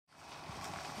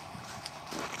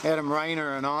Adam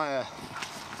Rayner and I are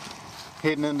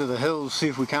heading into the hills, see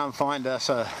if we can't find us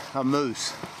a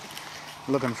moose.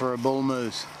 Looking for a bull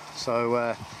moose.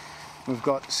 So we've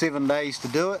got 7 days to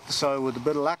do it, so with a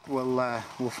bit of luck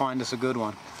we'll find us a good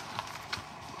one.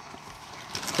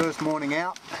 First morning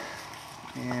out,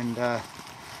 and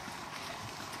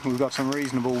we've got some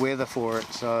reasonable weather for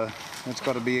it, so it's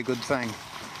got to be a good thing.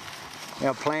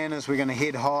 Our plan is we're going to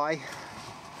head high,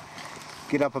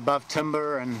 get up above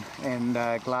timber and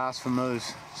glass for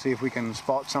moose, see if we can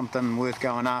spot something worth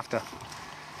going after.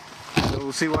 So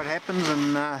we'll see what happens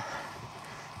in the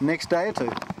next day or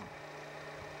two.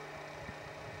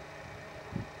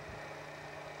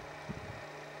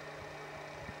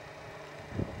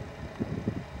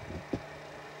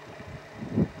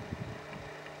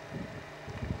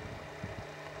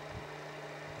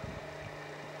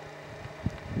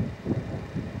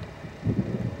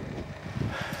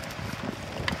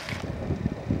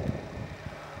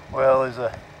 Well, there's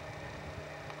a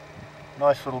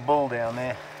nice little bull down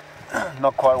there.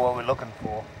 Not quite what we're looking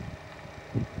for.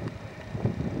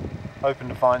 Hoping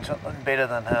to find something better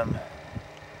than him.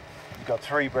 He's got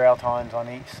 3 brow tines on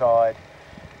each side,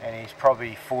 and he's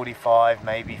probably 45,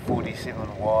 maybe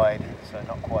 47 wide, so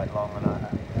not quite long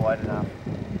enough, wide enough.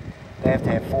 They have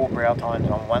to have 4 brow tines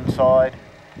on one side,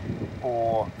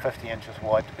 or 50 inches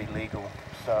wide to be legal.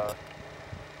 So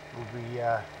we'll be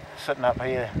sitting up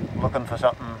here looking for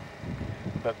something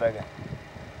a bit bigger.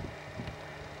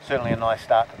 Certainly a nice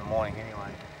start to the morning anyway.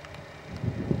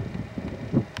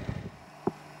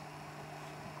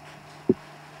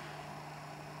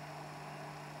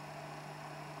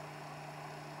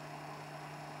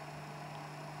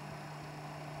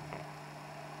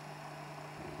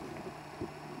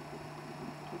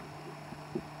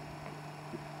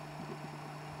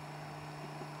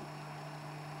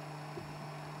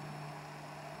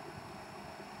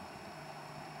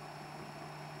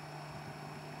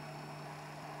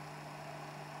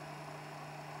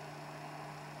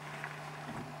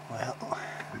 Well,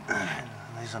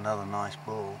 there's another nice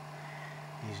bull.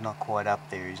 He's not quite up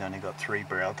there, he's only got 3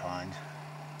 brow tines,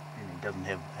 and he doesn't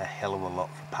have a hell of a lot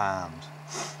for palms.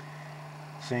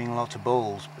 Seeing lots of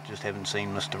bulls, but just haven't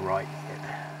seen Mr. Right yet.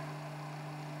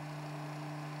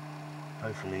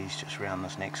 Hopefully he's just round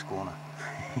this next corner.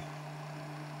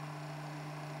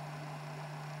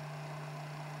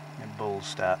 That bull's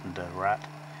starting to rut.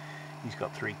 He's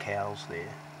got 3 cows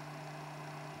there.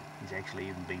 He's actually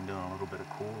even been doing a little bit of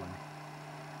calling.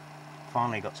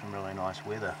 Finally got some really nice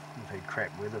weather. We've had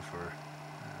crap weather for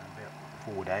about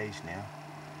 4 days now.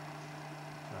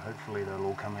 So hopefully they'll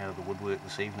all come out of the woodwork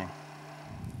this evening.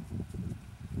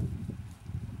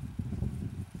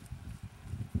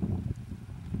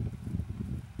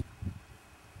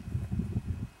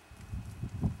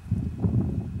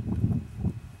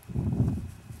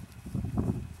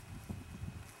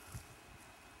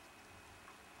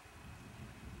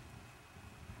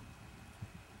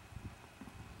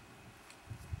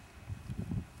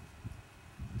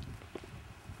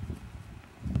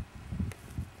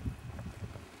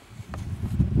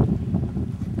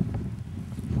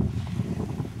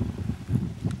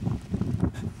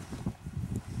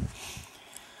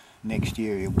 Next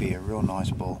year he'll be a real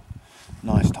nice bull.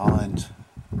 Nice tines.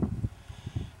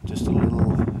 Just a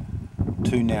little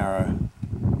too narrow. And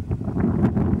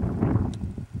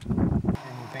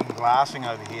we've been glassing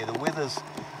over here. The weather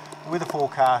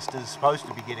forecast is supposed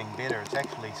to be getting better. It's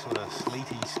actually sort of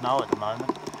sleety snow at the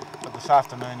moment, but this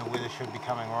afternoon the weather should be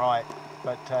coming right.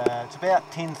 But it's about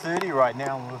 10:30 right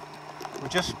now, and we've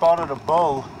just spotted a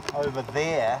bull over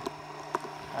there.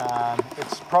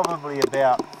 It's probably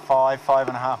about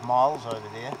 5.5 miles over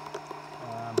there.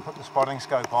 Put the spotting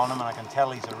scope on him and I can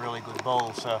tell he's a really good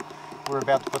bull, so we're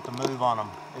about to put the move on him.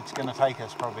 It's going to take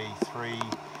us probably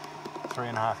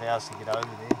 3.5 hours to get over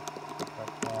there,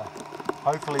 but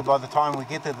hopefully by the time we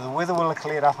get there the weather will have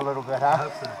cleared up a little bit, huh? I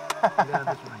hope so. Get out of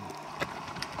this rain.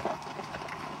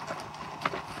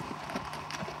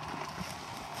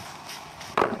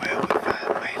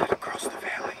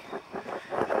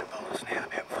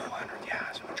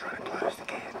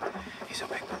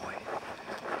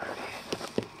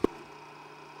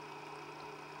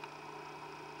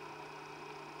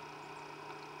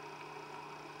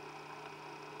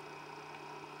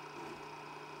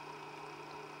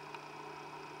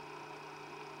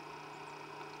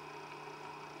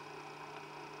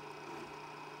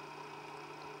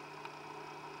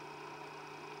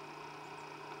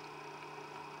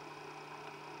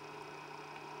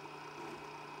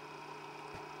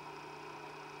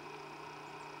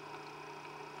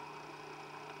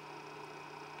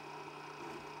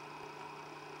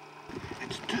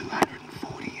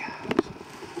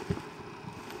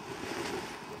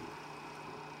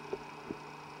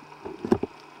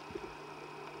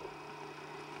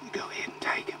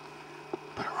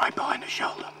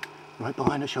 Right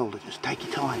behind the shoulder, just take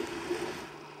your time.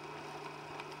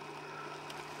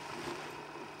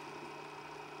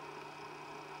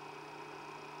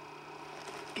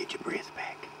 Get your breath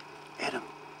back. Adam,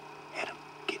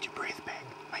 get your breath back.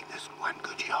 Make this one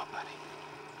good job, buddy.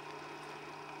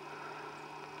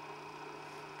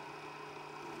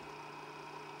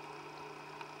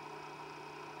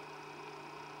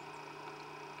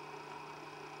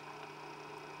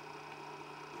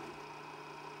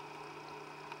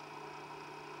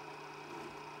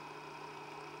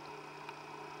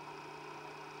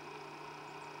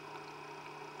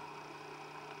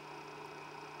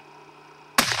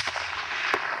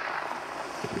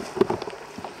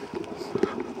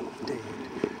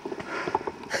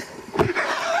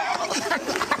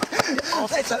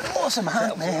 That's an awesome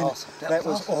hunt, man. Awesome. That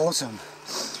was awesome.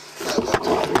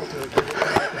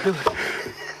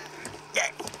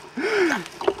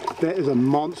 That is a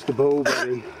monster bull,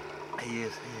 buddy. He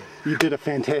is. You did a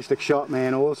fantastic shot,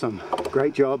 man. Awesome.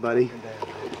 Great job, buddy.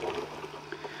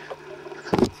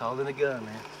 It's all in the gun,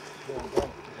 man.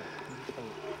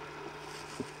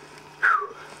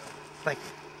 Thank you.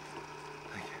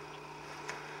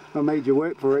 I made you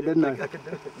work for it, didn't I? I could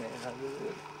do it, man. I really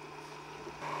did.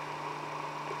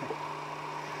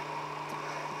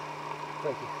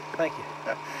 Thank you.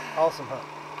 Awesome hunt.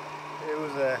 It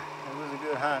was a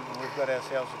good hunt, and we've got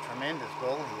ourselves a tremendous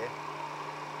bull here.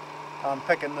 I'm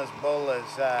picking this bull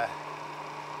as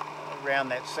around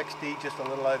that 60, just a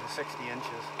little over 60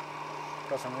 inches.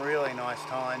 Got some really nice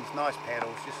tines, nice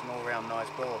paddles, just an all-round nice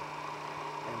bull.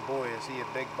 And boy, is he a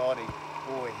big body.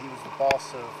 Boy, he was the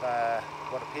boss of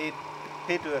what appeared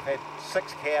to have had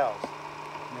 6 cows.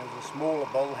 And there was a smaller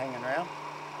bull hanging around.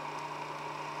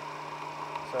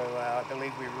 So I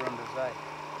believe we ruined his day.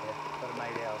 Yeah, but it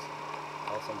made ours.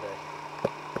 Awesome day.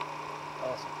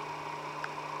 Awesome.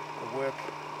 The work.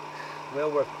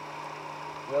 Well worth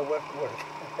the work.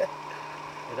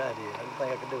 Good idea. I didn't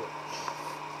think I could do it.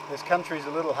 This country's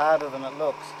a little harder than it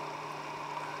looks.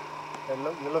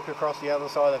 You look across the other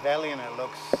side of the valley and it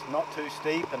looks not too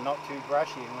steep and not too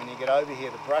brushy, and when you get over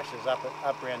here the brush is up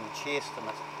around your chest and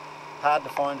it's hard to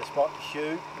find a spot to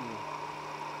shoot, and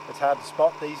it's hard to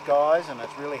spot these guys, and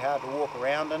it's really hard to walk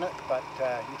around in it, but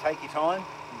you take your time,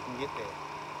 you can get there.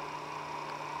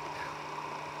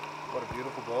 What a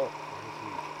beautiful bull.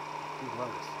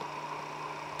 Humongous.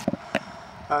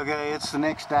 Okay, it's the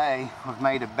next day. We've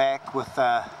made it back with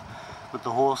the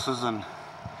horses and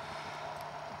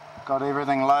got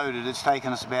everything loaded. It's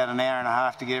taken us about an hour and a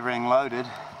half to get everything loaded,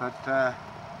 but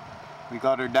we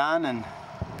got her done and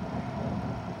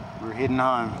we're heading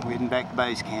home. We're heading back to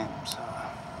base camp. So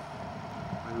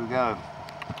here we go.